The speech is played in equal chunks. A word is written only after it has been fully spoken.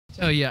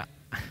Tell you,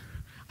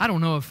 I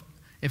don't know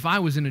if I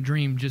was in a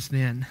dream just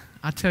then.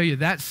 I tell you,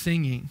 that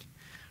singing,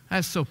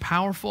 that's so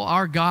powerful.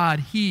 Our God,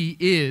 He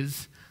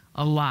is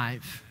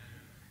alive.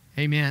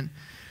 Amen.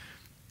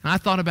 And I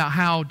thought about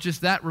how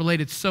just that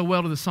related so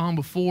well to the song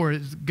before.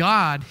 Is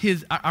God,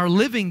 our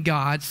living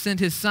God, sent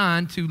His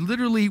Son to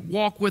literally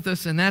walk with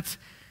us, and that's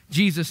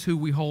Jesus who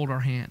we hold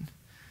our hand.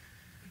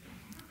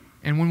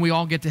 And when we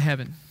all get to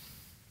heaven,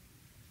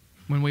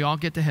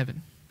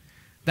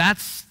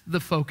 that's the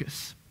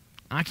focus.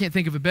 I can't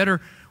think of a better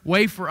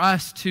way for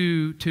us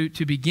to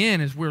begin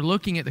as we're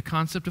looking at the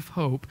concept of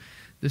hope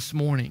this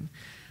morning.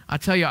 I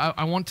tell you,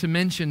 I want to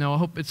mention, though, I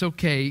hope it's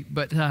okay,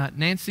 but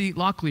Nancy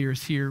Locklear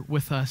is here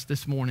with us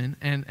this morning,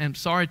 and I'm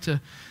sorry to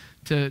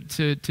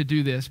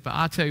do this, but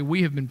I'll tell you,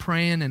 we have been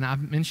praying, and I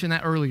mentioned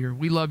that earlier.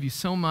 We love you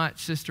so much,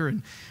 sister,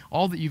 and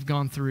all that you've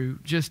gone through.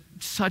 Just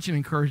such an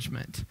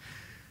encouragement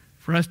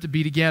for us to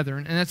be together,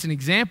 and that's an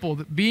example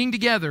that being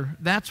together,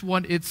 that's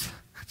what it's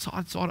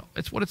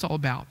what it's all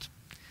about.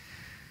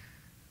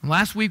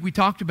 Last week we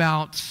talked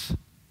about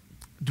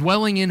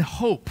dwelling in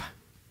hope.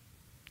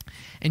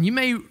 And you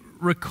may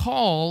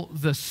recall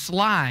the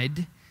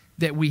slide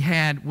that we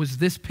had was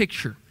this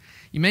picture.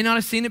 You may not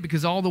have seen it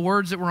because all the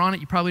words that were on it,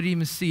 you probably didn't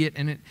even see it,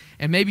 and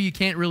maybe you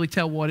can't really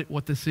tell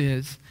what this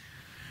is.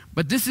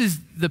 But this is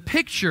the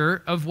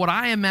picture of what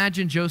I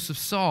imagine Joseph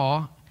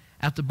saw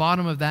at the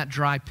bottom of that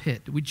dry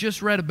pit that we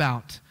just read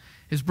about.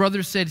 His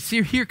brothers said,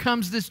 "See, here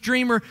comes this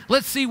dreamer.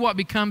 Let's see what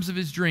becomes of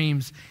his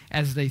dreams,"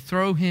 as they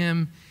throw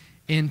him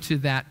into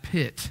that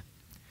pit.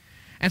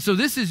 And so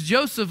this is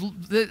Joseph.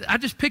 I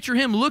just picture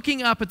him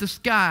looking up at the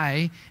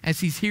sky as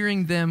he's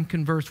hearing them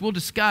converse. We'll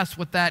discuss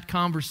what that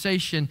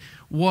conversation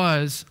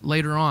was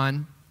later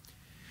on.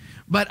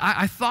 But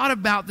I thought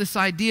about this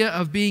idea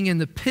of being in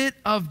the pit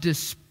of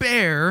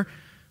despair.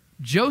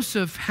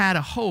 Joseph had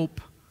a hope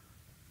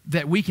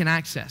that we can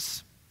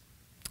access.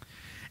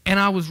 And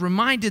I was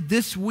reminded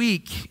this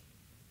week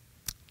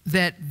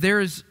that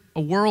there's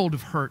a world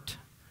of hurt.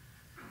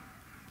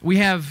 We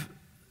have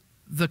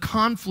the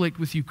conflict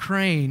with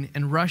Ukraine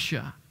and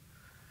Russia,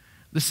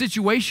 the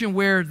situation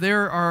where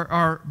there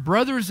are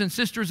brothers and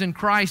sisters in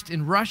Christ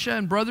in Russia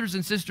and brothers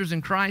and sisters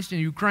in Christ in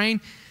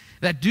Ukraine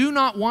that do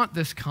not want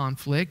this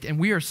conflict, and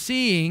we are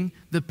seeing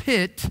the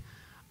pit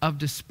of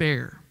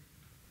despair.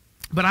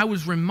 But I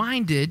was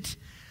reminded,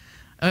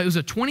 it was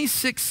a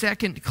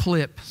 26-second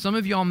clip. Some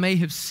of y'all may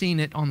have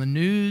seen it on the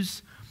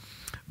news,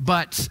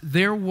 but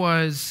there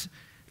was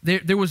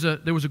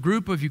a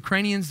group of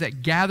Ukrainians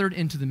that gathered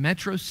into the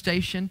metro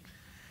station.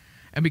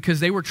 And because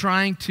they were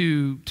trying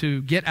to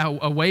get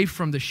away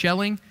from the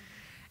shelling,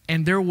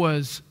 and there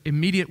was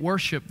immediate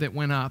worship that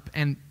went up,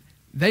 and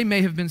they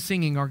may have been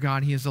singing, "Our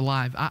God, He is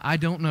alive." I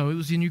don't know. It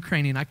was in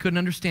Ukrainian. I couldn't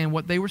understand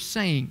what they were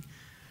saying,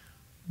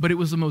 but it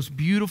was the most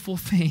beautiful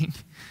thing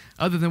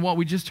other than what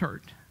we just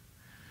heard.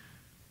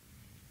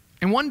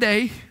 And one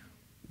day,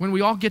 when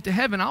we all get to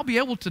heaven, I'll be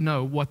able to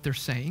know what they're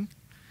saying,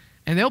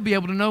 and they'll be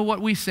able to know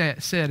what we said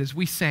as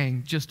we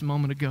sang just a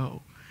moment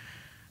ago.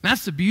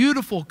 That's the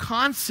beautiful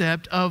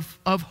concept of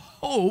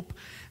hope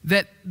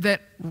that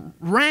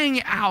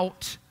rang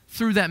out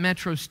through that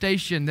metro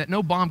station that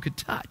no bomb could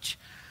touch.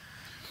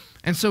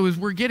 And so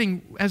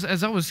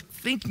as I was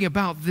thinking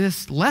about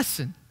this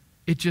lesson,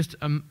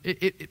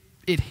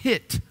 it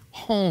hit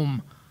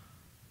home.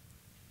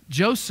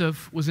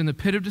 Joseph was in the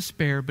pit of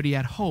despair, but he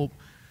had hope,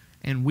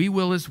 and we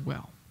will as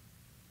well.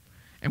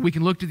 And we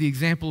can look to the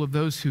example of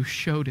those who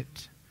showed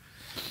it.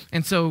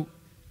 And so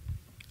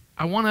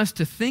I want us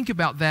to think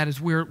about that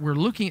as we're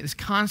looking at this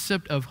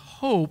concept of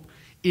hope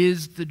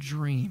is the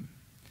dream.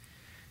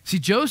 See,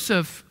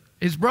 Joseph,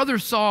 his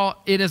brothers saw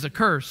it as a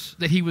curse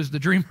that he was the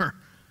dreamer.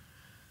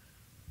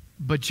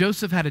 But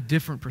Joseph had a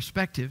different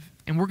perspective.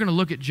 And we're going to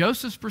look at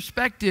Joseph's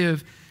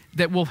perspective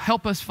that will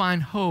help us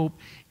find hope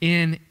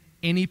in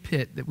any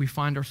pit that we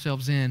find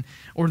ourselves in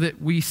or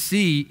that we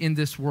see in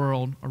this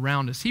world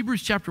around us.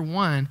 Hebrews chapter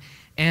 1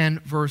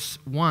 and verse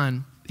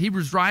 1.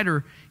 Hebrews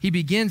writer, he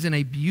begins in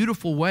a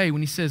beautiful way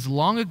when he says,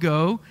 "Long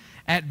ago,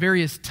 at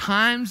various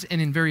times and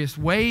in various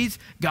ways,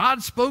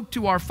 God spoke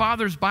to our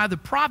fathers by the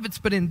prophets,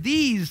 but in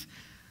these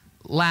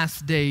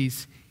last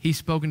days, He's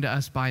spoken to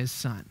us by His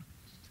Son."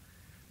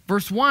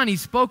 Verse 1,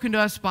 He's spoken to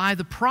us by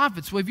the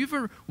prophets. Well, have you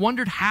ever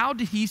wondered how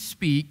did He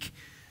speak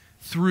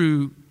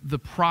through the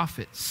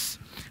prophets?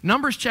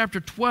 Numbers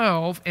chapter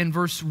 12 and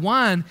verse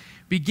 1,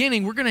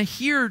 beginning, we're going to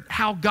hear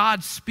how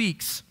God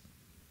speaks.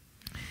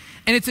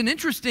 And it's an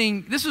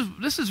interesting, this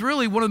is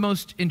really one of the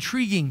most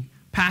intriguing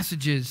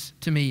passages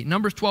to me.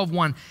 Numbers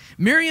 12:1.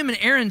 Miriam and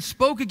Aaron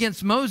spoke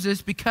against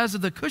Moses because of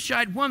the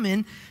Cushite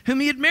woman whom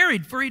he had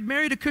married, for he'd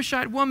married a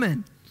Cushite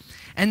woman.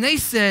 And they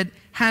said,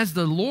 "Has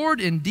the Lord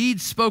indeed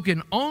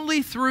spoken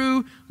only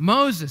through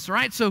Moses?"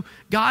 Right? So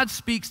God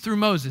speaks through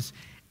Moses.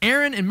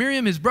 Aaron and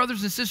Miriam, his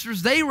brothers and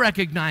sisters, they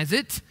recognize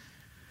it.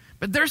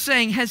 But they're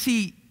saying, has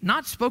He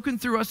not spoken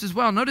through us as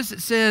well? Notice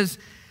it says,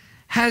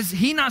 "Has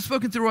He not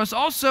spoken through us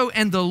also?"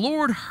 And the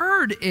Lord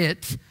heard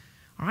it.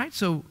 All right,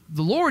 so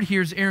the Lord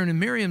hears Aaron and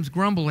Miriam's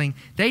grumbling.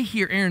 They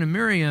hear Aaron and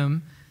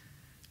Miriam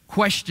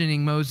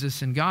questioning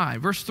Moses and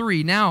God. Verse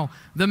 3, now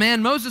the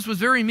man Moses was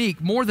very meek,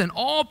 more than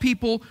all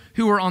people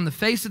who were on the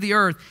face of the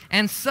earth.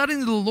 And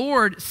suddenly the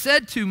Lord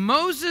said to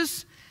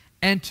Moses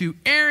and to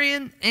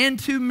Aaron and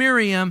to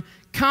Miriam,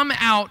 come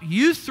out,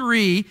 you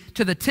three,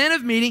 to the tent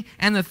of meeting.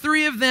 And the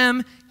three of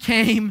them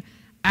came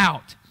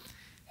out.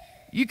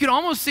 You could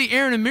almost see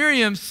Aaron and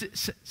Miriam,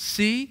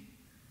 see,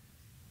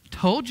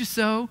 told you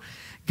so.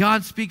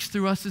 God speaks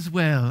through us as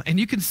well. And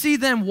you can see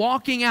them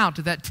walking out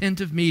to that tent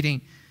of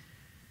meeting.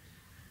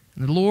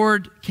 And the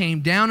Lord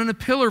came down in a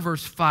pillar,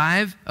 verse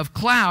 5, of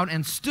cloud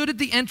and stood at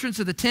the entrance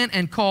of the tent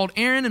and called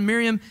Aaron and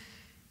Miriam,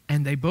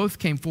 and they both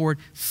came forward.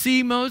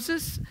 See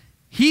Moses?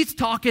 He's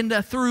talking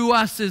through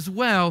us as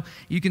well.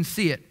 You can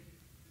see it.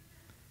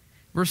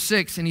 Verse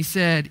 6, and he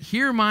said,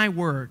 hear my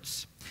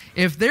words.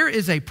 If there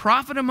is a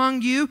prophet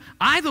among you,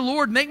 I, the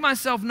Lord, make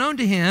myself known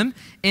to him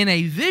in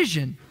a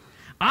vision.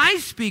 I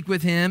speak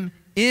with him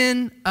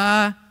in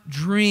a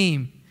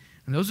dream.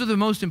 And those are the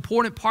most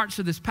important parts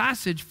of this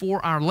passage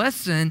for our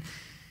lesson,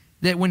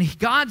 that when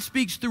God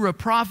speaks through a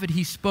prophet,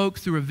 he spoke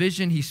through a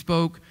vision, he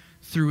spoke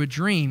through a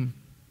dream.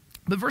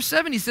 But verse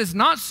 7, he says,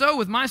 not so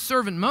with my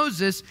servant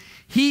Moses.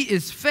 He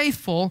is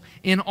faithful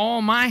in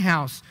all my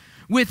house.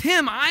 With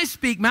him I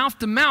speak mouth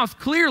to mouth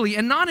clearly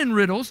and not in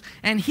riddles,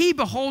 and he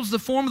beholds the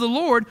form of the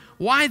Lord.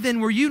 Why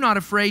then were you not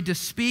afraid to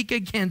speak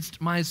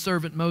against my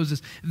servant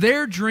Moses?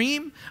 Their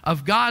dream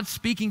of God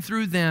speaking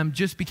through them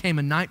just became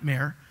a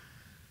nightmare.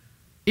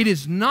 It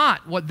is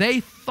not what they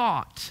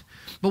thought.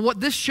 But what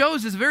this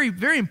shows is very,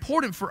 very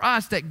important for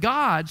us, that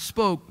God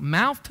spoke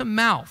mouth to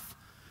mouth,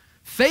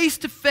 face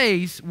to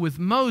face with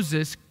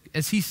Moses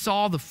as he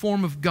saw the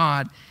form of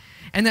God.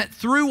 And that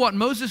through what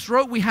Moses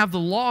wrote, we have the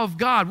law of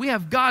God. We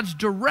have God's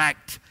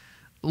direct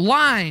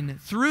line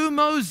through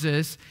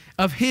Moses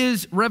of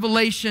his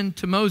revelation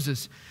to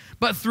Moses.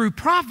 But through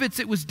prophets,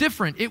 it was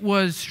different. It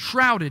was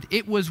shrouded.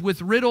 It was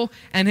with riddle,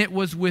 and it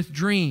was with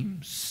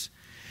dreams.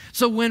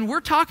 So when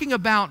we're talking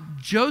about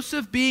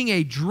Joseph being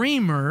a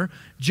dreamer,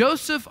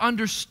 Joseph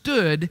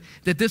understood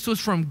that this was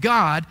from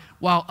God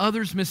while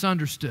others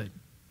misunderstood.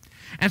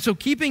 And so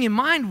keeping in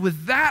mind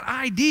with that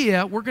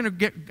idea, we're going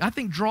to I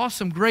think, draw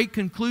some great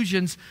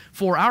conclusions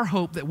for our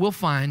hope that we'll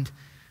find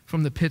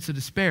from the pits of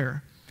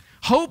despair.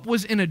 Hope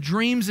was in a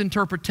dream's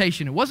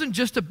interpretation. It wasn't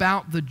just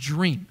about the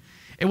dream.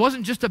 It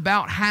wasn't just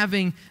about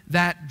having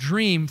that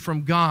dream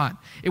from God.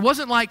 It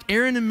wasn't like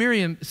Aaron and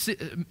Miriam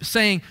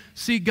saying,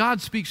 see,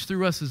 God speaks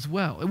through us as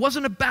well. It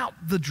wasn't about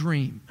the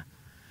dream.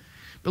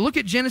 But look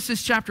at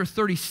Genesis chapter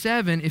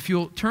 37, if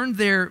you'll turn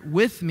there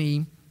with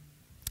me.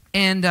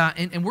 And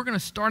we're going to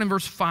start in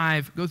verse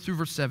 5, go through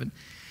verse 7.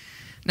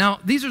 Now,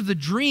 these are the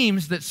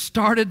dreams that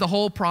started the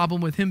whole problem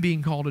with him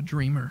being called a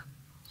dreamer.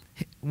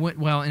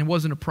 Well, and it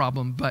wasn't a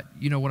problem, but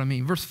you know what I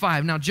mean. Verse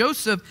 5, now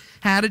Joseph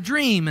had a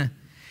dream,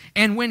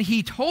 and when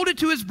he told it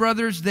to his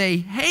brothers, they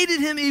hated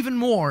him even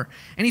more.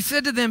 And he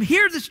said to them,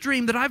 hear this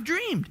dream that I've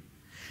dreamed.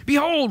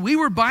 Behold, we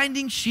were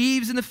binding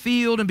sheaves in the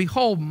field, and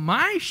behold,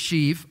 my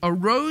sheaf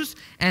arose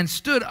and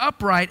stood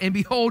upright, and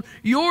behold,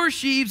 your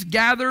sheaves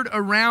gathered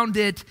around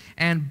it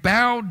and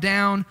bowed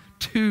down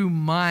to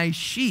my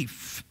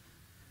sheaf.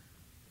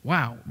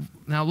 Wow.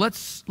 Now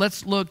let's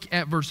look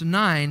at verse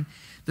 9,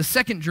 the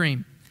second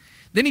dream.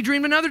 Then he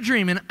dreamed another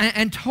dream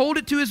and told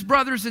it to his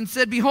brothers and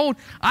said, behold,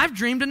 I've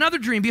dreamed another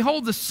dream.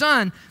 Behold, the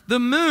sun, the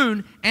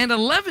moon, and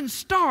 11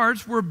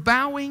 stars were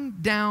bowing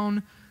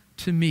down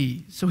to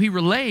me. So he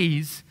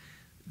relays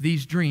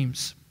these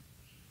dreams.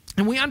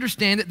 And we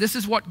understand that this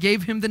is what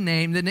gave him the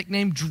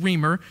nickname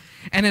Dreamer.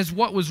 And as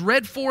what was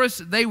read for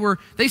us,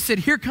 they said,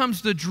 here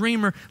comes the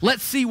dreamer.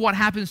 Let's see what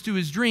happens to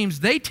his dreams.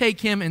 They take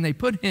him and they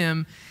put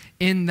him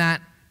in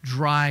that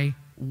dry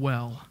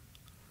well.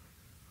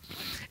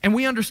 And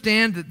we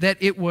understand that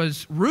it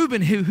was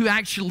Reuben who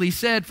actually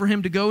said for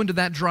him to go into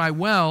that dry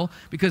well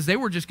because they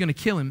were just going to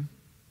kill him.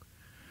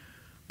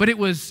 But it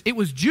was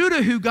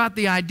Judah who got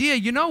the idea,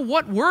 you know,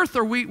 what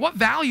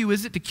value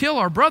is it to kill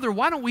our brother?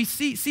 Why don't we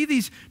see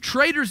these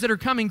traders that are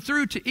coming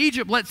through to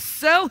Egypt? Let's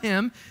sell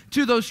him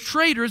to those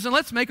traders and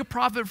let's make a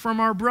profit from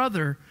our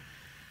brother.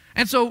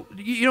 And so,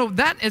 you know,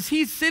 that as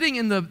he's sitting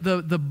in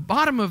the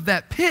bottom of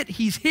that pit,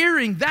 he's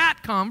hearing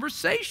that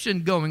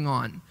conversation going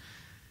on.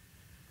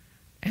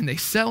 And they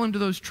sell him to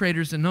those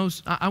traders, and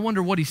I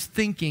wonder what he's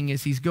thinking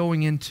as he's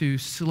going into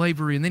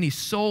slavery. And then he's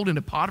sold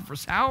into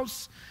Potiphar's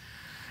house.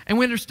 And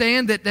we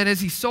understand that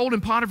as he's sold in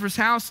Potiphar's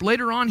house,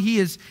 later on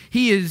he's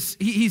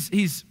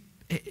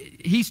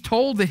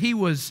told that he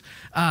was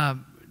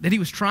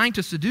trying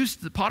to seduce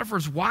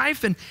Potiphar's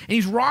wife, and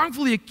he's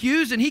wrongfully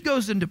accused, and he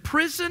goes into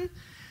prison.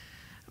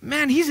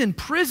 Man, he's in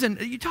prison.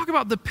 You talk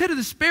about the pit of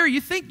despair.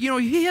 You think, you know,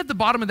 he hit the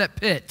bottom of that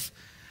pit.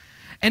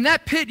 And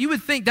that pit, you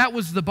would think that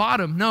was the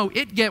bottom. No,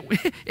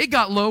 it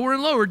got lower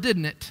and lower,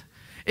 didn't it?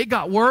 It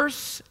got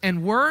worse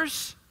and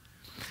worse.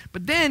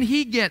 But then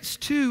he gets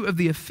two of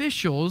the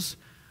officials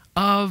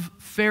of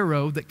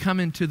Pharaoh that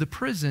come into the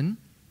prison.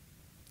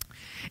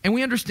 And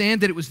we understand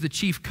that it was the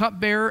chief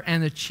cupbearer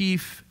and the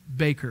chief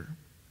baker.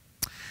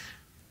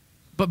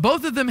 But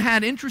both of them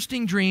had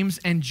interesting dreams,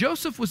 and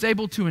Joseph was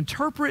able to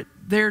interpret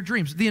their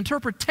dreams. The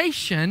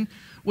interpretation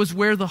was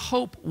where the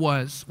hope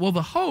was. Well,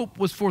 the hope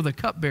was for the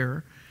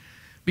cupbearer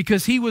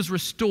because he was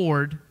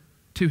restored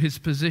to his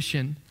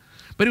position.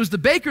 But it was the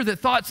baker that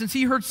thought, since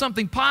he heard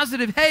something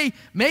positive, hey,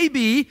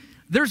 maybe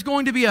there's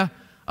going to be a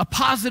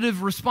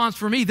positive response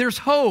for me. There's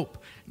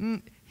hope.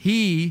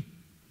 He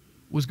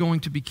was going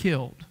to be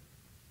killed.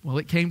 Well,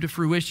 it came to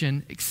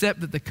fruition,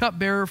 except that the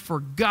cupbearer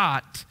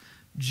forgot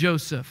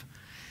Joseph.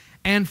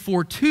 And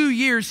for 2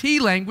 years,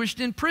 he languished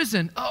in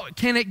prison. Oh,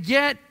 can it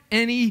get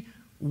any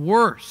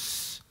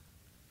worse?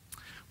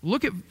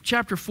 Look at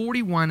chapter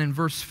 41 and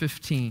verse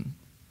 15.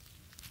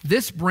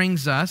 This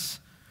brings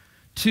us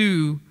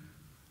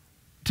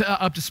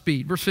up to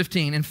speed. Verse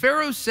 15, and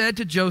Pharaoh said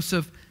to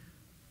Joseph,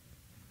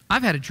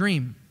 I've had a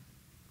dream,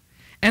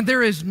 and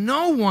there is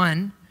no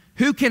one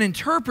who can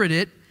interpret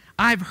it.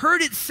 I've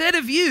heard it said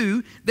of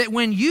you that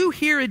when you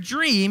hear a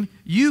dream,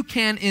 you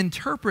can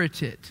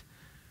interpret it.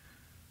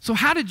 So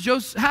how did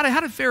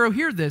Pharaoh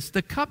hear this?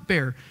 The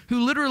cupbearer,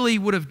 who literally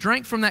would have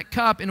drank from that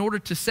cup in order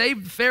to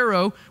save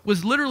Pharaoh,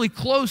 was literally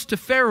close to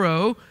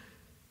Pharaoh.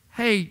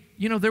 Hey,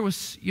 there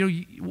was,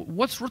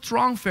 what's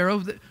wrong,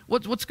 Pharaoh?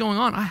 What's going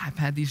on? I've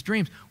had these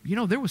dreams.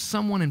 There was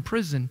someone in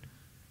prison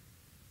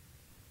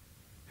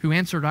who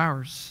answered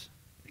ours.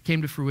 It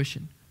came to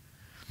fruition.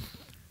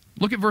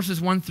 Look at verses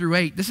 1 through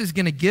 8. This is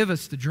going to give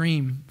us the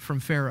dream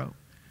from Pharaoh.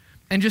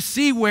 And just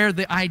see where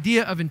the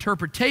idea of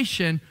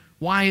interpretation,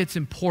 why it's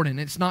important.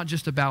 It's not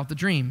just about the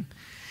dream.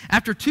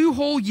 After 2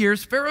 whole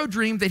years, Pharaoh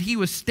dreamed that he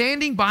was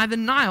standing by the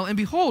Nile, and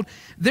behold,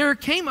 there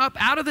came up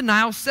out of the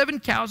Nile 7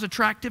 cows,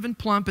 attractive and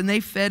plump, and they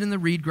fed in the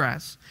reed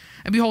grass.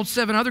 And behold,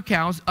 7 other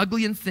cows,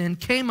 ugly and thin,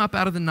 came up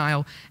out of the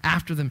Nile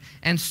after them,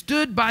 and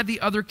stood by the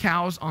other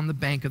cows on the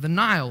bank of the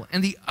Nile.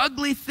 And the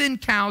ugly, thin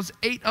cows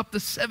ate up the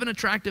 7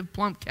 attractive,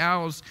 plump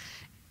cows,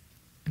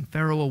 and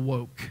Pharaoh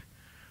awoke.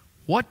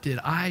 What did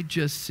I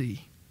just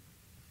see?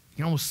 You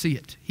can almost see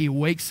it. He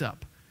wakes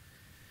up.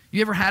 You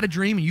ever had a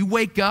dream and you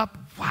wake up?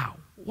 Wow,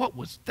 what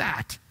was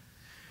that?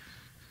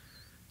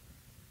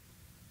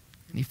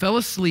 And he fell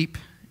asleep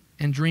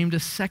and dreamed a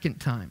second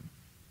time.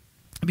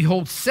 And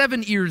behold,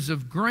 7 ears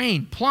of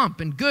grain, plump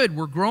and good,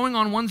 were growing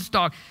on one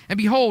stalk. And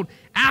behold,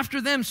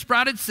 after them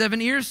sprouted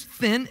 7 ears,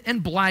 thin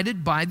and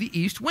blighted by the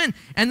east wind.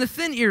 And the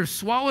thin ears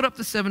swallowed up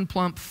the 7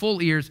 plump,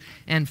 full ears.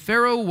 And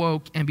Pharaoh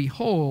woke, and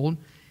behold,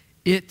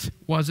 it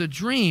was a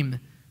dream.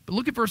 But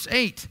look at verse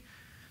 8.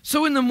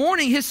 So in the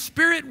morning, his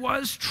spirit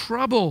was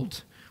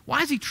troubled.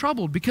 Why is he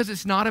troubled? Because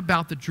it's not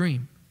about the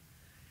dream.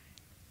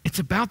 It's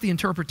about the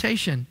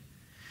interpretation.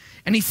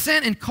 And he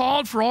sent and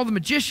called for all the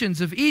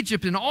magicians of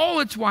Egypt and all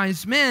its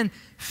wise men.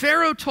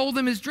 Pharaoh told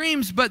them his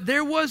dreams, but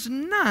there was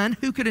none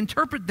who could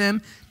interpret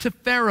them to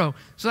Pharaoh.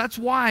 So that's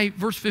why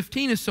verse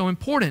 15 is so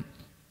important.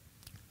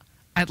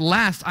 At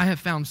last I have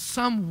found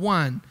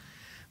someone.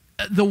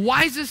 The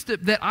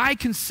wisest that I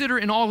consider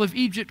in all of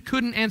Egypt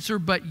couldn't answer,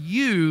 but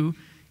you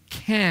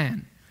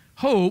can.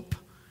 Hope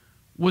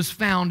was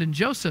found in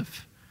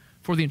Joseph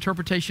for the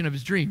interpretation of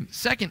his dream.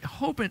 Second,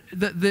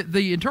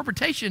 the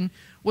interpretation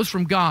was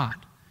from God.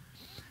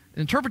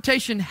 The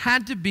interpretation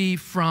had to be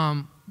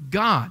from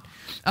God.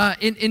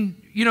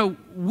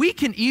 We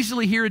can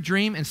easily hear a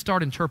dream and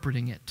start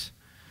interpreting it.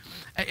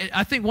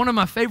 I think one of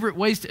my favorite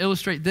ways to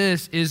illustrate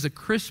this is a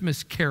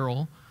Christmas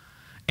Carol.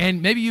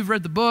 And maybe you've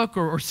read the book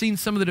or seen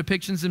some of the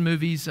depictions in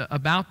movies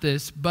about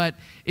this, but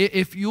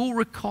if you'll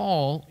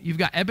recall, you've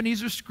got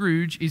Ebenezer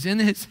Scrooge. He's in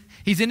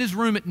his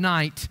room at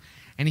night,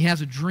 and he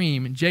has a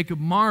dream, and Jacob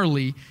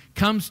Marley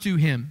comes to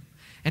him.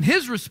 And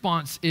his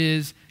response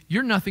is,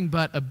 you're nothing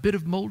but a bit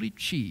of moldy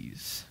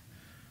cheese,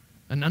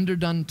 an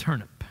underdone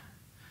turnip.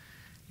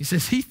 He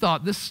says he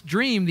thought this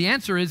dream, the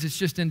answer is it's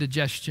just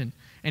indigestion,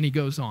 and he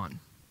goes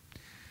on.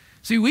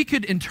 See, we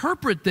could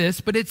interpret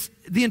this, but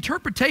the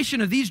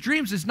interpretation of these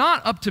dreams is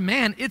not up to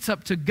man, it's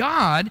up to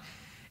God.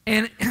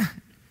 And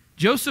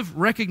Joseph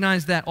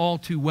recognized that all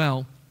too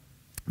well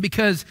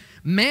because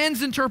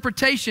man's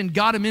interpretation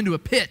got him into a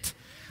pit.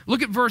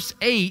 Look at verse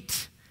 8.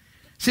 It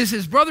says,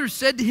 his brothers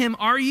said to him,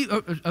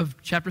 of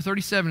chapter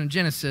 37 in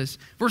Genesis,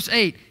 verse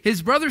 8,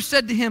 his brothers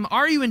said to him,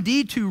 are you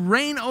indeed to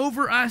reign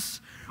over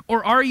us,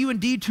 or are you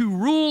indeed to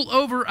rule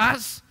over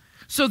us?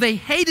 So they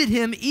hated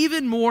him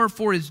even more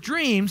for his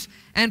dreams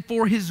and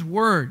for his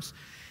words.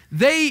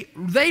 They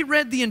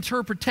read the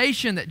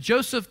interpretation that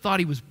Joseph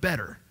thought he was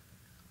better.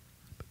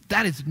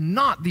 That is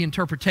not the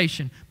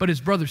interpretation, but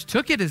his brothers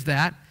took it as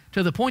that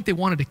to the point they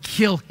wanted to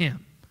kill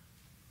him.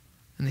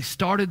 And they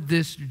started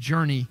this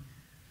journey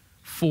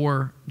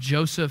for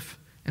Joseph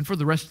and for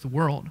the rest of the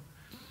world.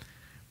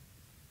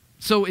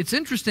 So it's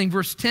interesting,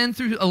 verse 10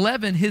 through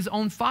 11, his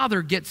own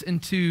father gets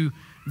into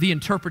the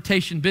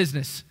interpretation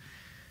business.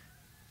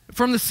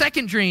 From the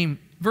second dream,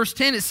 verse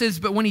 10, it says,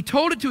 but when he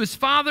told it to his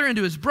father and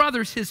to his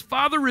brothers, his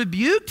father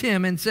rebuked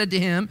him and said to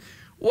him,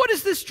 what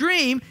is this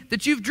dream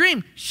that you've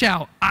dreamed?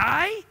 Shall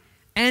I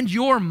and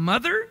your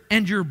mother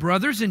and your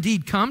brothers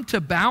indeed come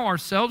to bow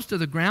ourselves to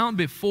the ground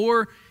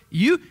before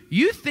you?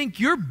 You think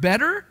you're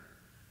better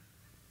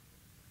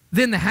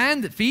than the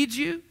hand that feeds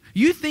you?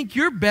 You think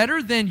you're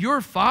better than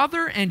your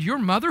father and your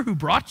mother who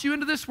brought you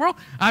into this world?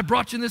 I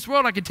brought you in this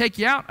world, I could take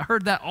you out. I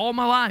heard that all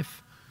my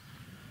life.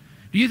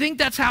 Do you think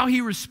that's how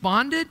he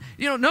responded?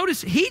 You know,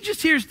 notice he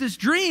just hears this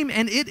dream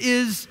and it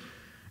is,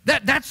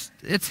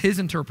 it's his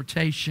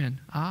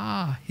interpretation.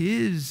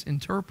 His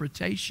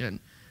interpretation.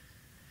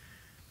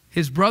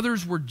 His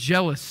brothers were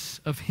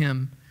jealous of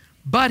him,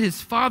 but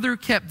his father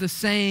kept the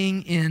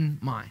saying in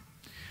mind.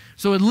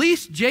 So at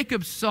least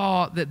Jacob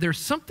saw that there's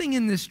something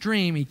in this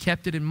dream. He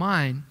kept it in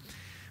mind.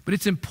 But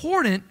it's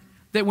important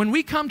that when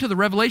we come to the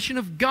revelation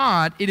of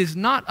God, it is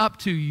not up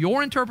to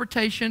your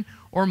interpretation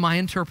or my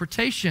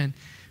interpretation.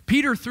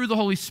 Peter, through the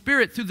Holy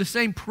Spirit, through the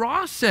same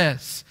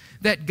process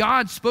that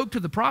God spoke to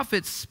the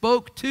prophets,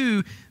 spoke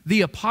to the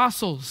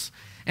apostles.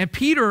 And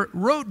Peter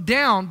wrote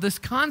down this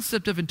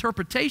concept of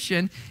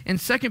interpretation in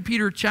 2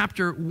 Peter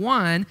chapter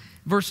 1,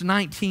 verse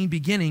 19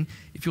 beginning,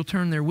 if you'll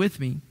turn there with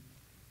me.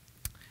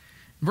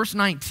 Verse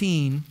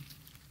 19,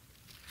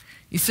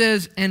 he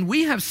says, and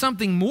we have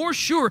something more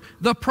sure,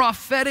 the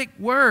prophetic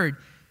word.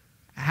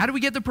 How do we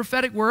get the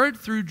prophetic word?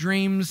 Through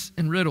dreams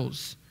and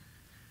riddles.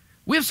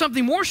 We have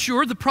something more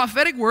sure, the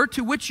prophetic word,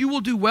 to which you will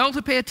do well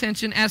to pay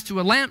attention as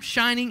to a lamp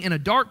shining in a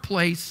dark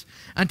place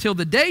until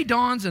the day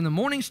dawns and the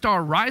morning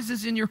star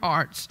rises in your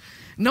hearts.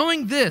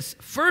 Knowing this,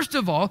 first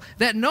of all,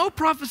 that no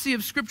prophecy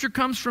of Scripture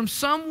comes from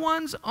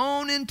someone's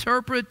own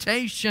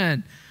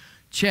interpretation.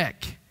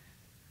 Check.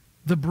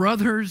 The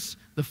brothers,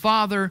 the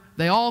father,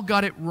 they all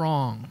got it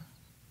wrong.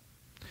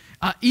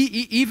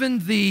 Even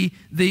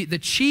the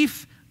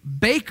chief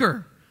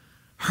baker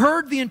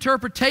heard the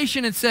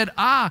interpretation and said,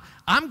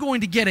 I'm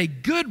going to get a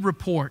good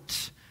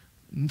report.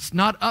 It's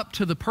not up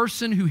to the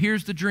person who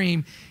hears the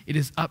dream. It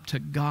is up to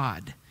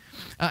God.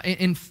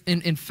 In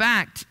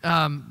fact,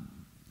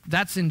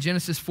 that's in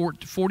Genesis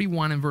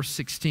 41 and verse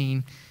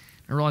 16.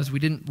 I realize we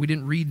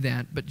didn't read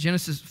that, but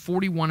Genesis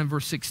 41 and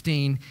verse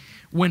 16,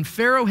 when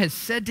Pharaoh has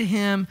said to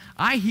him,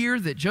 I hear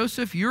that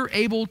Joseph, you're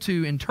able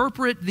to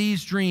interpret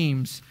these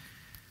dreams.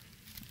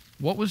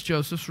 What was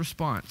Joseph's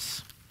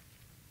response?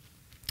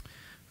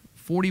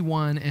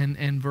 41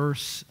 and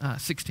verse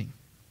 16.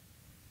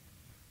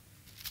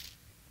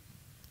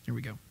 Here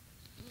we go.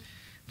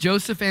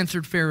 Joseph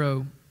answered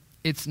Pharaoh,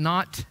 it's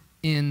not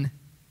in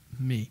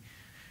me.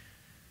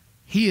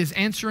 He is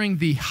answering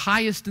the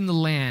highest in the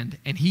land,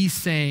 and he's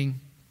saying,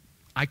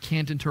 I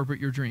can't interpret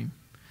your dream.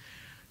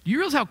 Do you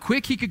realize how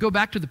quick he could go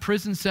back to the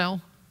prison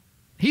cell?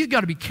 He's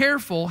got to be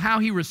careful how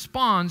he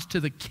responds to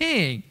the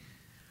king.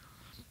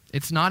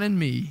 It's not in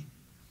me.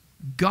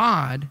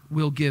 God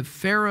will give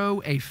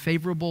Pharaoh a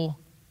favorable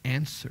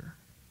answer.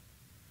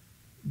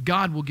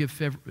 God will give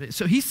favorable.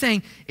 So he's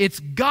saying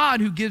it's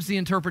God who gives the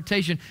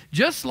interpretation,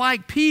 just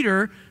like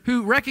Peter,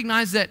 who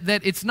recognized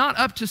that it's not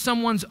up to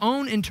someone's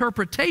own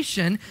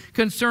interpretation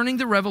concerning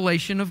the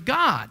revelation of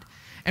God.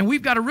 And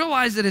we've got to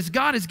realize that as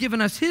God has given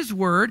us his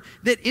word,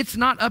 that it's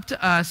not up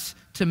to us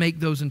to make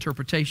those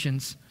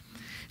interpretations.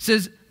 It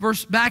says,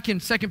 back in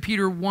 2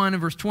 Peter 1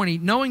 and verse 20,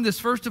 knowing this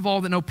first of all,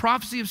 that no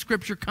prophecy of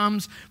Scripture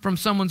comes from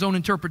someone's own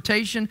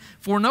interpretation,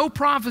 for no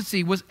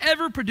prophecy was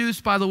ever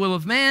produced by the will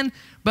of man,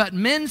 but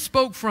men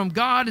spoke from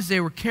God as they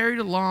were carried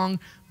along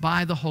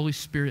by the Holy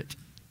Spirit.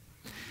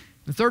 In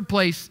the third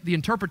place, the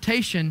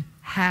interpretation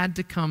had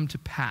to come to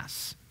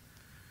pass.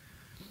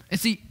 And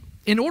see,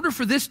 in order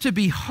for this to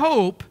be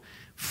hope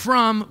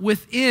from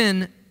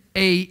within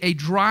a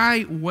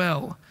dry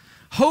well,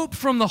 hope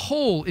from the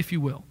hole, if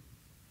you will,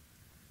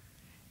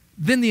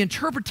 then the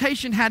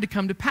interpretation had to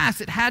come to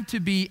pass. It had to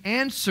be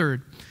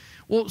answered.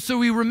 Well, so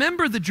we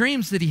remember the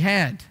dreams that he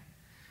had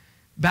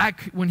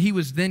back when he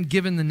was then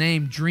given the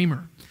name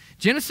Dreamer.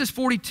 Genesis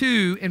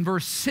 42 and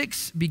verse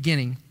 6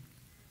 beginning.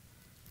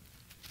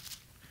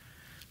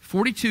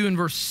 42 and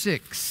verse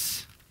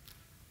 6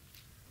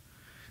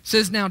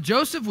 says, now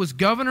Joseph was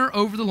governor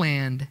over the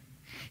land.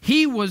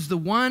 He was the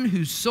one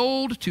who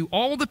sold to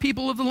all the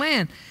people of the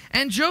land.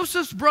 And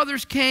Joseph's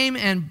brothers came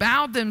and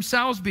bowed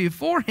themselves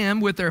before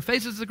him with their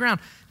faces to the ground.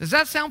 Does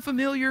that sound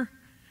familiar?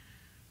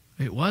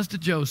 It was to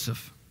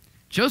Joseph.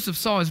 Joseph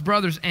saw his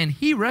brothers and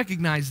he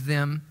recognized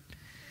them.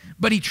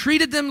 But he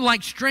treated them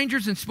like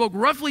strangers and spoke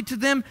roughly to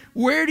them.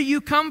 Where do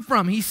you come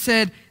from? They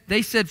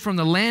said, from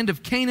the land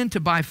of Canaan to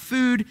buy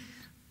food.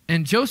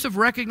 And Joseph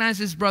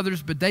recognized his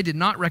brothers, but they did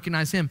not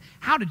recognize him.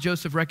 How did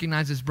Joseph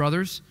recognize his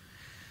brothers?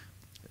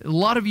 A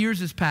lot of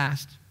years has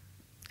passed.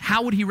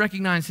 How would he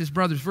recognize his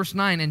brothers? Verse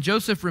 9, and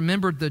Joseph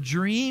remembered the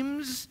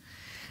dreams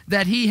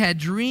that he had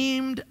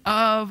dreamed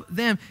of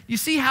them. You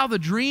see how the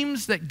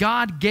dreams that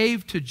God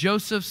gave to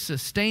Joseph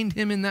sustained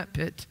him in that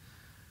pit?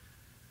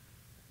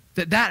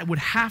 That would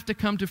have to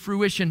come to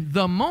fruition.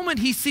 The moment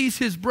he sees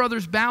his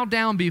brothers bow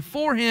down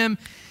before him,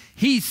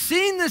 he's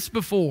seen this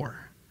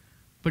before,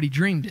 but he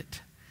dreamed it.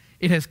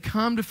 It has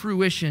come to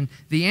fruition.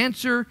 The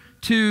answer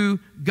to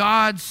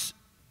God's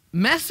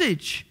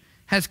message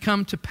has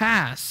come to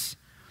pass.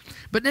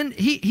 But then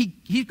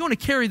he's going to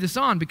carry this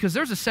on because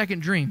there's a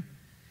second dream.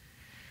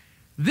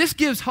 This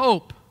gives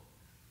hope.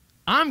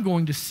 I'm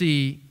going to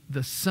see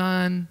the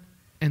sun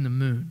and the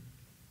moon.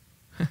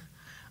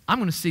 I'm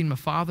going to see my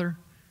father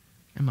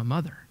and my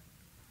mother.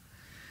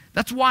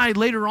 That's why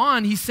later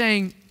on he's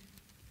saying,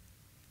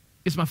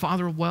 is my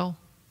father well?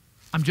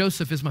 I'm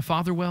Joseph, is my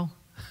father well?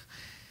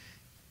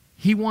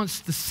 He wants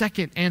the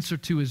second answer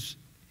to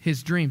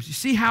his dreams. You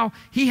see how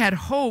he had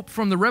hope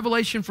from the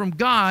revelation from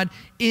God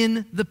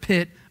in the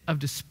pit of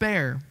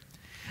despair.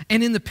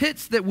 And in the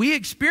pits that we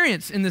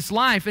experience in this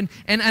life, and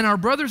our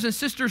brothers and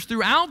sisters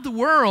throughout the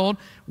world,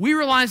 we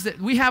realize that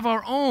we have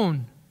our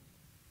own.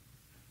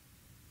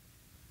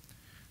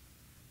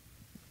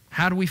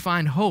 How do we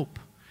find hope?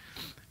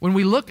 When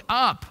we look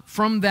up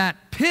from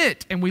that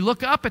pit and we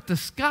look up at the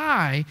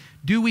sky,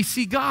 do we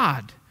see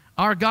God?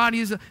 Our God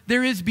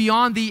there is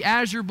beyond the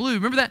azure blue.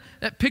 Remember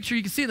that picture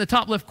you can see in the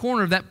top left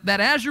corner of that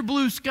azure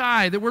blue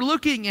sky that we're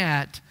looking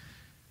at?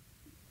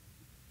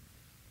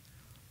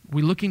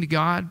 We looking to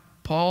God?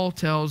 Paul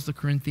tells the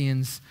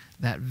Corinthians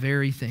that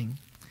very thing.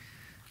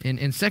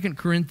 In 2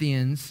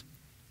 Corinthians,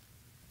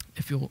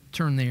 if you'll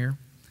turn there,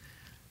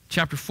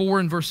 chapter 4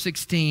 and verse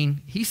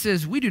 16, he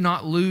says, we do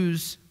not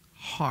lose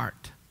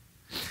heart.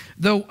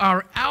 Though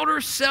our outer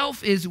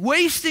self is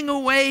wasting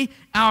away,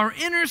 our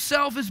inner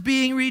self is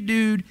being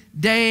renewed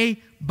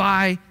day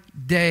by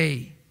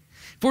day.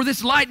 For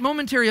this light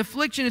momentary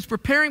affliction is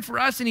preparing for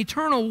us an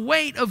eternal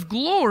weight of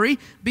glory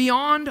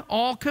beyond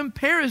all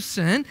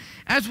comparison,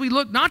 as we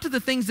look not to the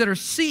things that are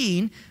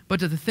seen, but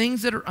to the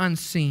things that are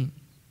unseen.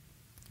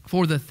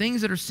 For the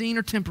things that are seen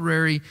are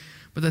temporary,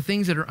 but the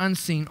things that are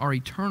unseen are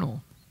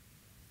eternal.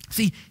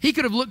 See, he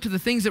could have looked to the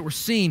things that were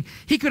seen.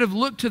 He could have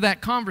looked to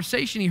that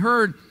conversation he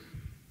heard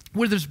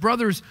with his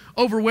brothers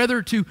over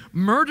whether to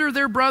murder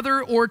their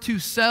brother or to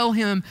sell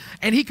him.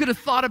 And he could have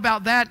thought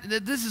about that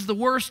this is the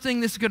worst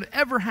thing this could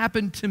ever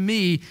happen to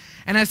me.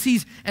 And as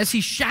he's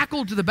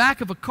shackled to the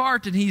back of a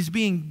cart and he's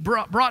being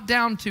brought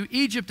down to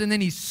Egypt and then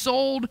he's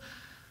sold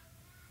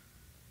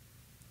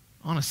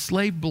on a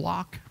slave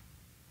block,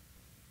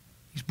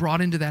 he's brought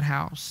into that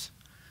house.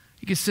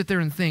 He could sit there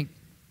and think,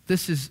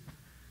 this is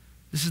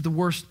the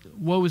worst,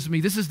 woe is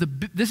me. This is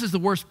the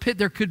worst pit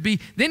there could be.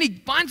 Then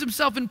he finds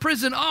himself in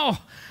prison. Oh,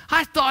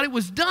 I thought it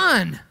was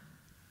done.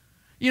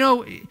 You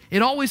know,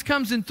 it always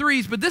comes in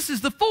threes, but this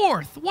is the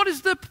fourth.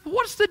 What's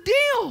the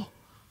deal?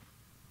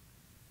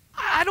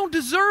 I don't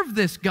deserve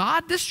this,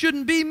 God. This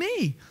shouldn't be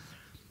me.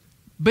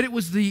 But it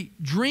was the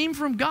dream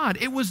from God.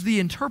 It was the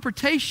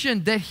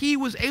interpretation that he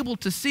was able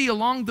to see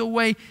along the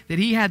way that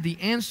he had the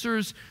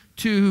answers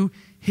to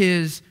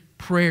his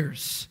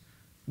prayers.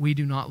 We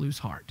do not lose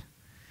heart.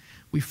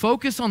 We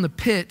focus on the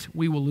pit,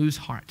 we will lose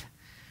heart.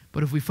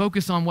 But if we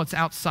focus on what's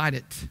outside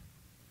it,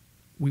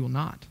 we will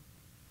not.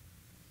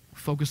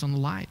 Focus on the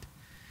light.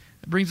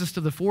 That brings us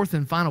to the fourth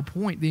and final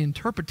point. The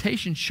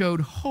interpretation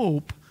showed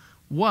hope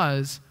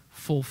was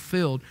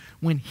fulfilled.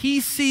 When he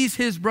sees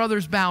his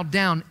brothers bow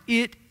down,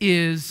 it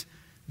is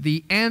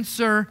the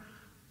answer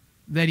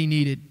that he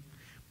needed.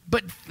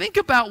 But think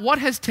about what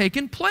has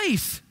taken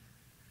place.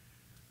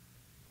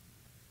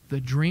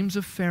 The dreams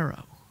of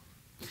Pharaoh.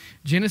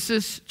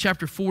 Genesis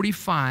chapter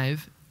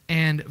 45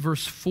 and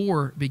verse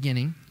 4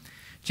 beginning.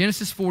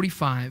 Genesis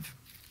 45.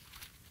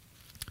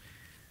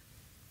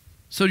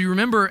 So do you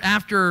remember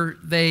after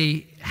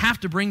they have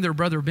to bring their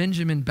brother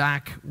Benjamin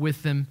back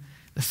with them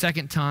the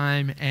second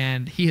time,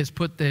 and he has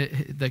put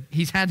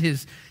he's had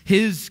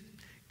his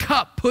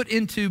cup put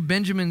into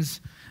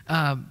Benjamin's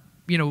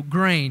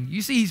grain.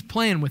 You see, he's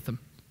playing with them.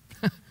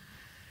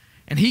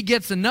 And he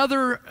gets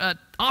another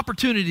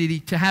opportunity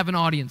to have an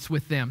audience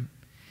with them.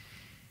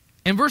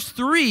 In verse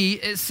 3,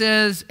 it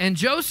says, and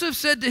Joseph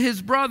said to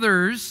his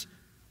brothers,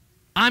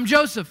 I'm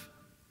Joseph.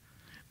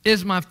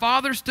 Is my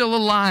father still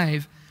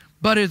alive?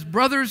 But his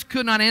brothers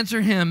could not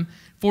answer him,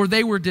 for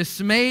they were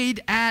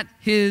dismayed at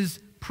his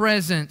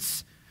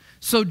presence.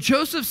 So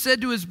Joseph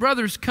said to his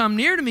brothers, come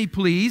near to me,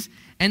 please.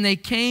 And they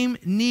came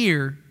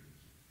near.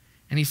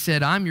 And he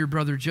said, I'm your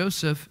brother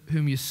Joseph,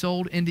 whom you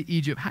sold into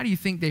Egypt. How do you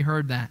think they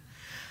heard that?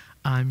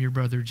 I'm your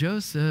brother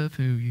Joseph,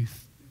 who you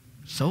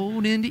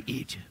sold into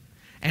Egypt.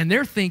 And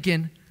they're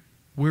thinking,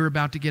 we're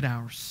about to get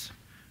ours.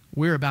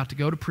 We're about to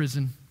go to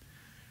prison.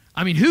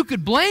 I mean, who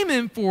could blame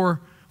him for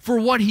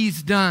what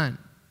he's done?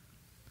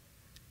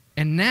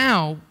 And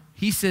now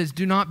he says,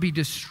 do not be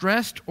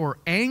distressed or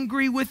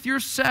angry with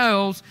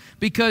yourselves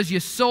because you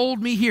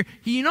sold me here.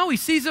 He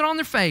sees it on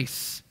their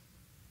face.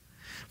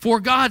 For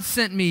God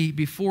sent me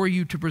before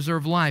you to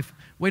preserve life.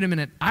 Wait a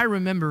minute, I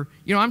remember,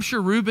 I'm sure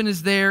Reuben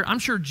is there. I'm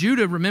sure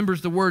Judah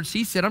remembers the words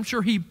he said. I'm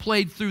sure he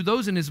played through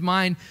those in his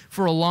mind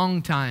for a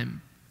long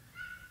time.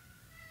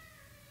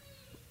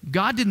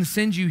 God didn't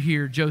send you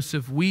here,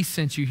 Joseph. We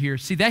sent you here.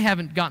 See, they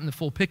haven't gotten the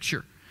full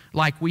picture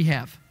like we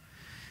have.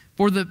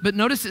 But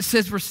notice it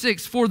says, verse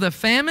 6, for the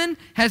famine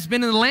has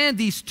been in the land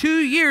these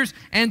 2 years,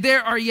 and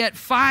there are yet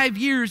 5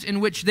 years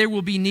in which there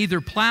will be neither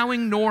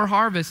plowing nor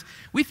harvest.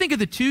 We think of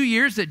the 2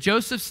 years that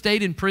Joseph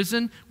stayed in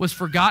prison was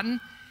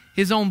forgotten.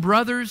 His own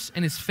brothers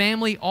and his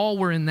family all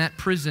were in that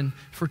prison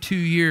for 2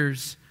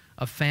 years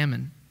of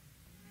famine.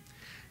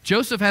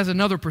 Joseph has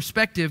another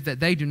perspective that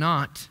they do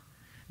not.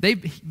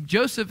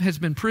 Joseph has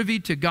been privy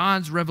to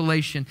God's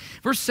revelation.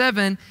 Verse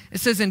 7, it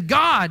says, "And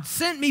God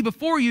sent me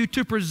before you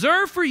to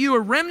preserve for you a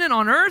remnant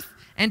on earth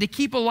and to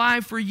keep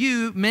alive for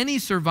you many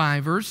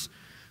survivors.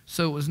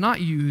 So it was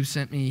not you who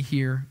sent me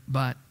here,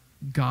 but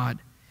God.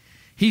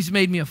 He's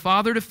made me a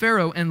father to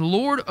Pharaoh and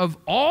Lord of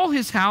all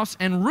his house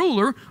and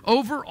ruler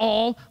over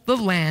all the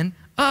land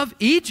of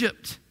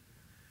Egypt."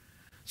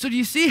 So do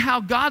you see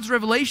how God's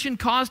revelation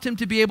caused him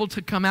to be able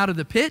to come out of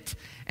the pit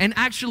and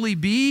actually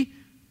be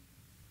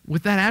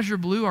with that azure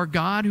blue, our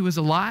God who is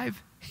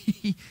alive?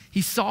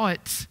 He saw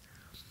it.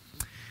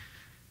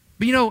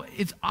 But you know,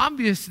 it's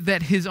obvious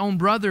that his own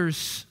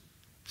brothers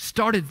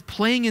started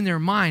playing in their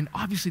mind.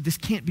 Obviously, this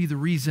can't be the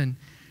reason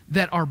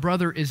that our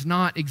brother is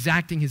not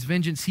exacting his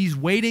vengeance. He's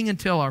waiting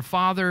until our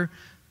father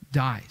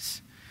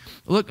dies.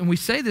 Look, and we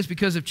say this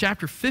because of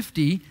chapter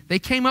 50. They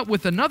came up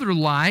with another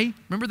lie.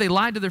 Remember, they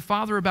lied to their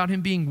father about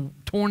him being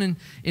torn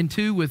in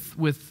two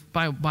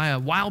by a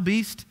wild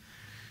beast.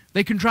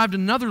 They contrived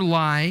another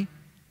lie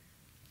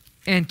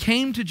and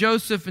came to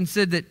Joseph and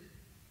said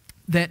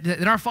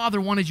that our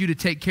father wanted you to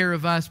take care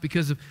of us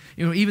because of,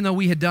 even though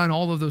we had done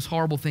all of those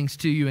horrible things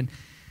to you. And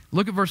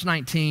look at verse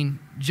 19.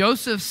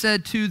 Joseph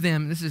said to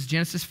them, this is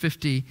Genesis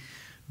 50,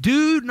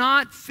 "Do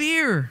not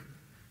fear,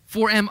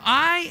 for am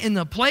I in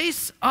the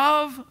place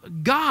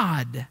of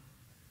God?"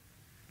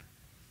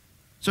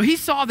 So he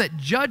saw that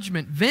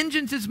judgment,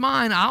 vengeance is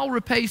mine, I'll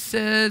repay,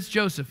 says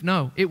Joseph.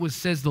 No, it was,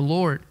 says the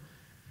Lord.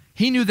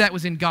 He knew that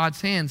was in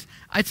God's hands.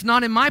 It's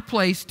not in my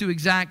place to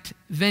exact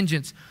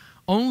vengeance.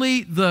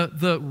 Only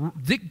the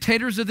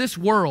dictators of this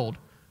world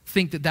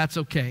think that that's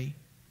okay.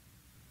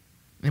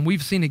 And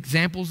we've seen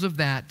examples of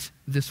that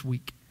this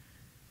week.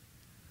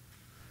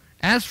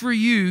 "As for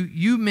you,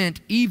 you meant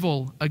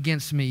evil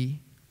against me,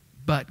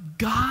 but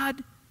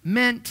God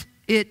meant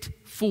it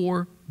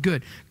for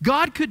good."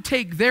 God could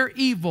take their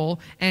evil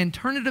and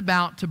turn it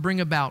about to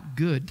bring about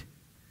good.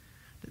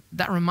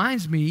 That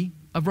reminds me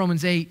of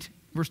Romans 8,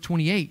 verse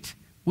 28.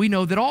 We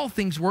know that all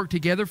things work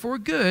together for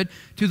good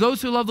to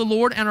those who love the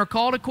Lord and are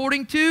called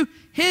according to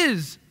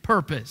His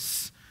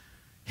purpose.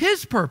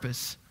 His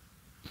purpose.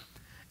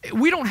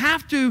 We don't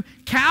have to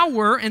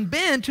cower and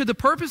bend to the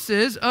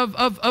purposes of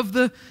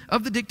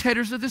the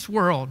dictators of this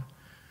world.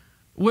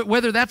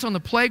 Whether that's on the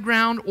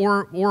playground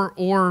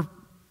or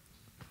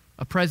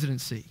a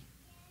presidency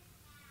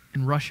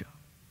in Russia.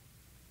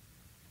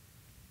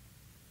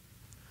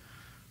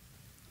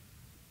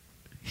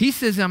 He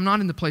says, "I'm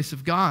not in the place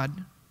of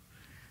God."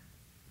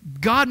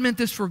 God meant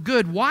this for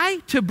good. Why?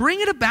 To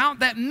bring it about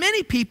that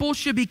many people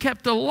should be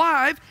kept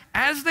alive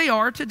as they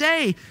are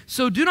today.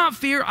 "So do not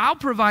fear, I'll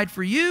provide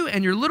for you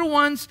and your little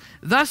ones."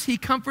 Thus he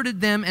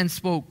comforted them and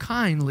spoke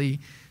kindly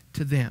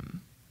to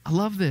them. I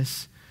love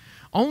this.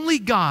 Only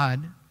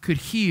God could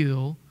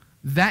heal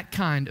that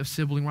kind of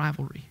sibling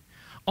rivalry.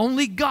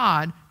 Only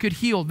God could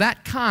heal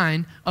that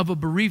kind of a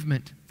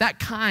bereavement, that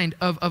kind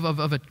of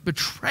a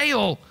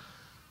betrayal.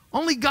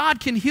 Only God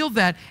can heal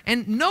that,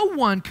 and no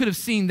one could have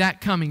seen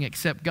that coming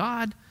except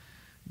God.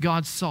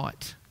 God saw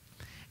it.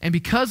 And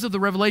because of the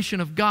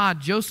revelation of God,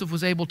 Joseph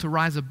was able to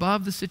rise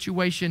above the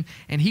situation,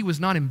 and he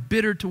was not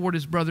embittered toward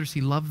his brothers.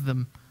 He loved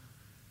them.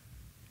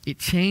 It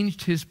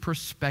changed his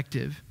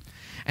perspective.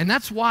 And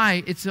that's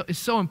why it's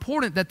so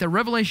important that the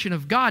revelation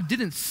of God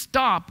didn't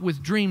stop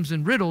with dreams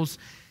and riddles.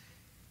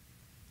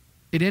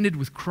 It ended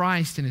with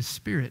Christ and His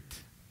Spirit.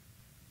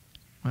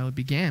 Well, it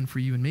began for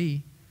you and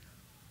me.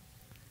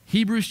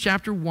 Hebrews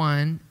chapter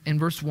 1 and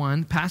verse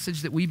 1,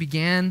 passage that we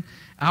began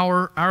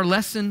our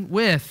lesson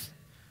with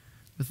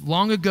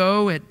long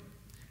ago at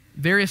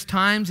various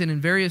times and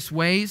in various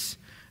ways.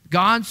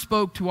 God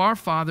spoke to our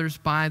fathers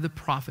by the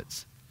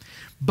prophets.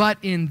 But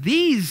in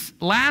these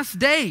last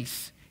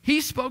days,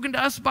 He's spoken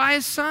to us by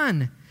His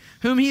Son,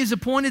 whom He has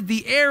appointed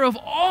the heir of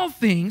all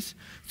things,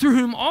 through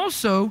whom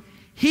also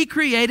He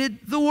created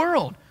the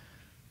world.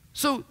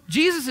 So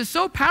Jesus is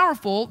so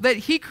powerful that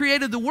He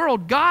created the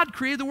world. God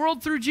created the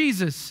world through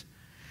Jesus.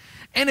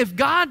 And if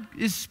God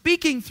is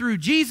speaking through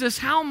Jesus,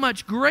 how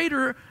much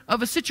greater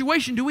of a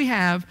situation do we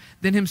have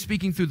than Him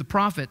speaking through the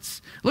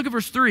prophets? Look at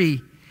verse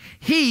 3.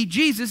 He,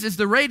 Jesus, is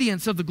the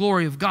radiance of the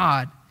glory of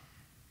God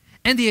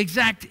and the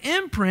exact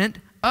imprint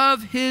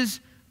of His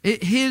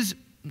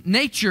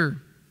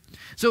nature.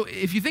 So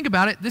if you think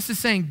about it, this is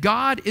saying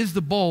God is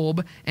the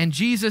bulb and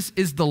Jesus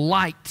is the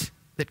light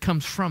that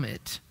comes from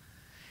it.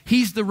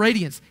 He's the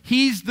radiance.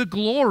 He's the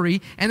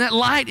glory, and that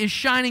light is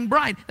shining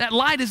bright. That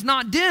light is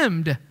not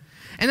dimmed.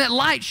 And that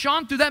light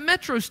shone through that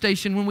metro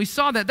station when we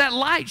saw that. That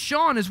light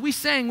shone as we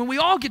sang when we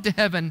all get to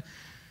heaven.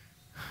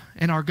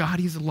 And our God,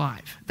 He's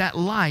alive. That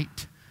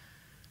light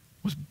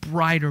was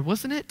brighter,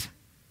 wasn't it?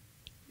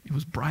 It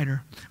was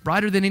brighter.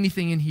 Brighter than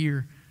anything in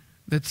here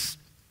that's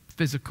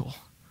physical,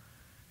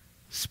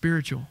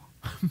 spiritual.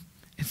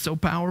 It's so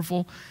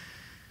powerful.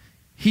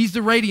 He's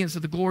the radiance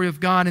of the glory of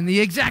God and the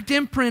exact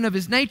imprint of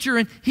His nature,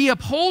 and He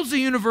upholds the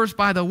universe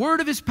by the word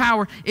of His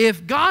power.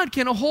 If God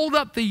can hold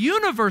up the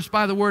universe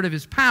by the word of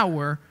His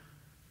power,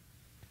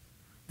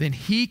 then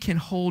He can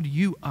hold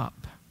you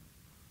up.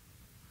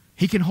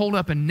 He can hold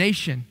up a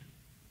nation.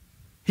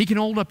 He can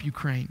hold up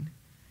Ukraine.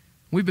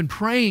 We've been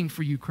praying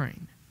for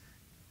Ukraine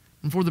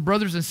and for the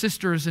brothers and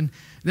sisters and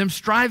them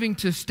striving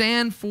to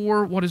stand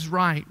for what is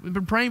right. We've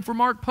been praying for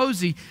Mark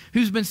Posey,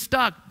 who's been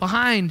stuck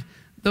behind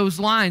those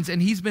lines,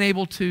 and he's been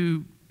able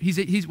to get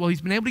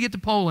to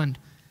Poland.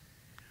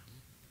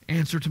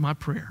 Answer to my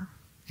prayer.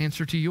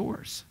 Answer to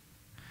yours.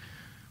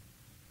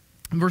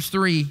 In verse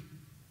 3,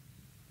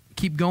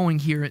 keep going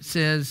here. It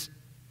says,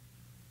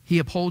 He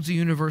upholds the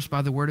universe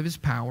by the word of His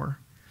power.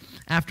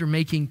 After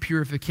making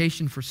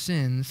purification for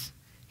sins,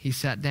 He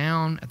sat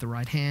down at the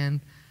right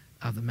hand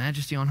of the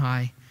Majesty on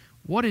high.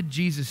 What did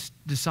Jesus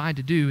decide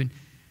to do? And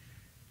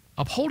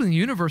upholding the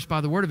universe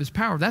by the word of His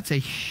power, that's a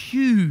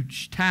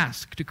huge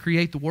task, to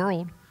create the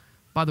world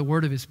by the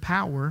word of His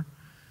power.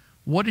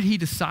 What did He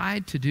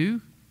decide to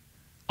do?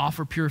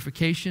 Offer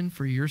purification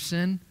for your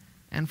sin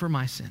and for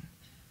my sin.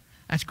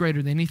 That's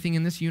greater than anything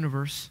in this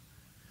universe,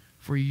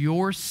 for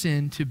your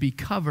sin to be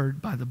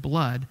covered by the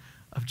blood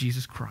of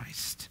Jesus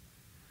Christ.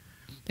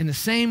 In the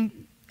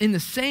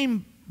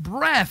same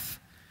breath,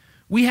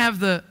 we have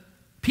the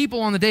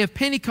people on the day of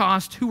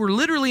Pentecost who were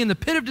literally in the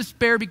pit of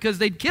despair because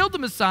they'd killed the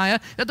Messiah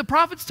that the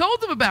prophets told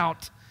them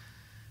about.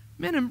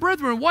 Men and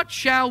brethren, what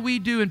shall we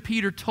do? And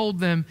Peter told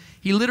them,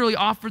 he literally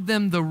offered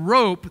them the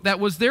rope that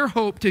was their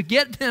hope to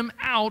get them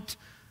out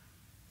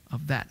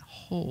of that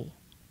hole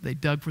they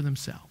dug for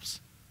themselves.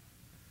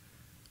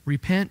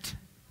 Repent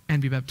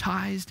and be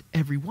baptized,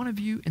 every one of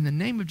you, in the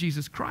name of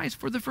Jesus Christ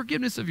for the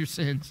forgiveness of your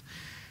sins,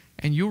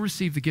 and you'll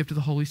receive the gift of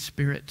the Holy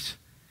Spirit.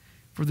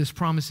 For this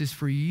promise is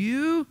for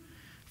you,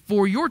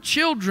 for your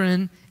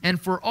children, and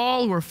for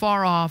all who are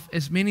far off,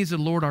 as many as the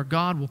Lord our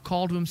God will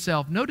call to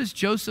Himself. Notice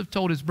Joseph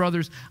told his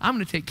brothers, I'm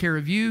going to take care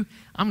of you.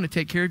 I'm going to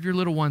take care of your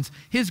little ones.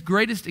 His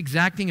greatest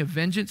exacting of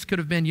vengeance could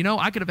have been,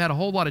 I could have had a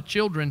whole lot of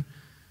children.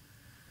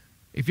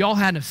 If y'all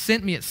hadn't have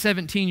sent me at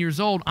 17 years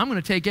old, I'm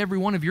going to take every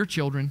one of your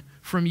children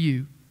from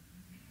you.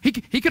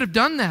 He could have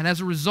done that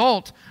as a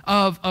result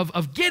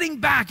of getting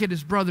back at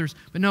his brothers.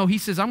 But no, he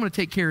says, I'm going to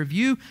take care of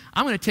you.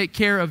 I'm going to take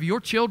care of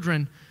your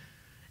children.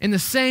 In the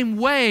same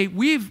way,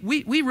 we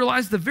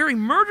realize the very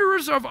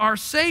murderers of our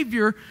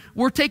Savior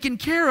were taken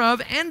care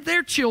of, and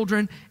their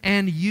children,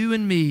 and you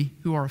and me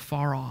who are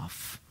far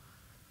off.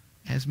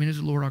 As many as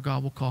the Lord our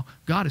God will call.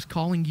 God is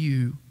calling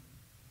you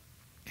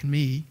and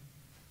me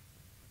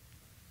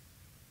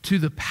to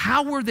the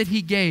power that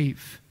He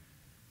gave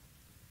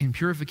in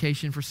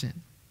purification for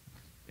sin.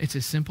 It's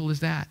as simple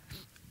as that.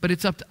 But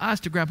it's up to us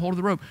to grab hold of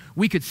the rope.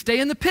 We could stay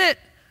in the pit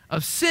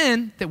of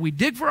sin that we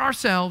dig for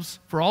ourselves,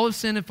 for all of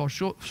sin and fall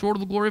short of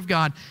the glory of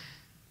God.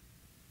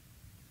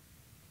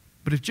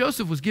 But if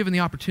Joseph was given the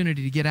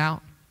opportunity to get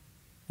out,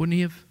 wouldn't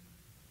he have?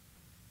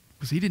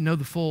 Because he didn't know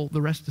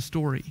the rest of the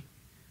story.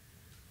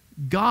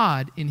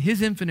 God, in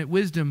His infinite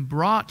wisdom,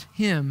 brought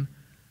him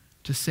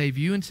to save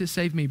you and to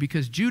save me,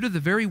 because Judah, the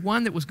very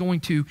one that was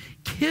going to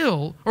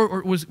kill,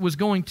 or was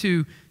going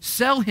to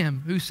sell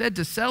him, who said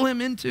to sell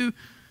him into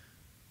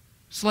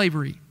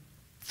slavery,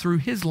 through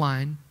his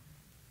line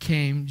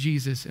came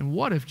Jesus. And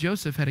what if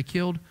Joseph had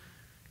killed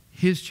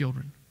his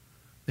children?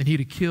 Then he'd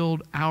have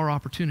killed our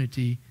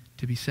opportunity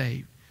to be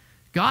saved.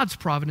 God's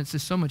providence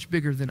is so much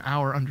bigger than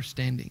our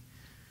understanding.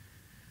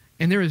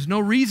 And there is no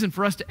reason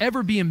for us to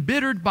ever be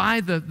embittered by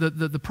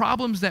the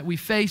problems that we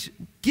face.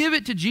 Give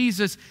it to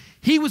Jesus.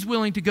 He was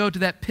willing to go to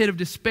that pit of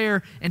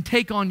despair and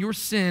take on your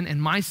sin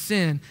and my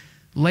sin,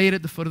 lay it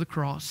at the foot of the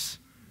cross.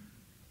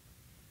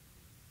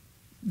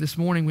 This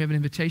morning we have an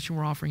invitation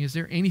we're offering. Is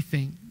there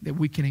anything that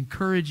we can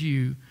encourage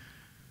you?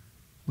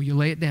 Will you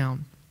lay it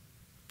down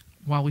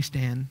while we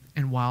stand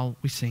and while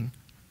we sing?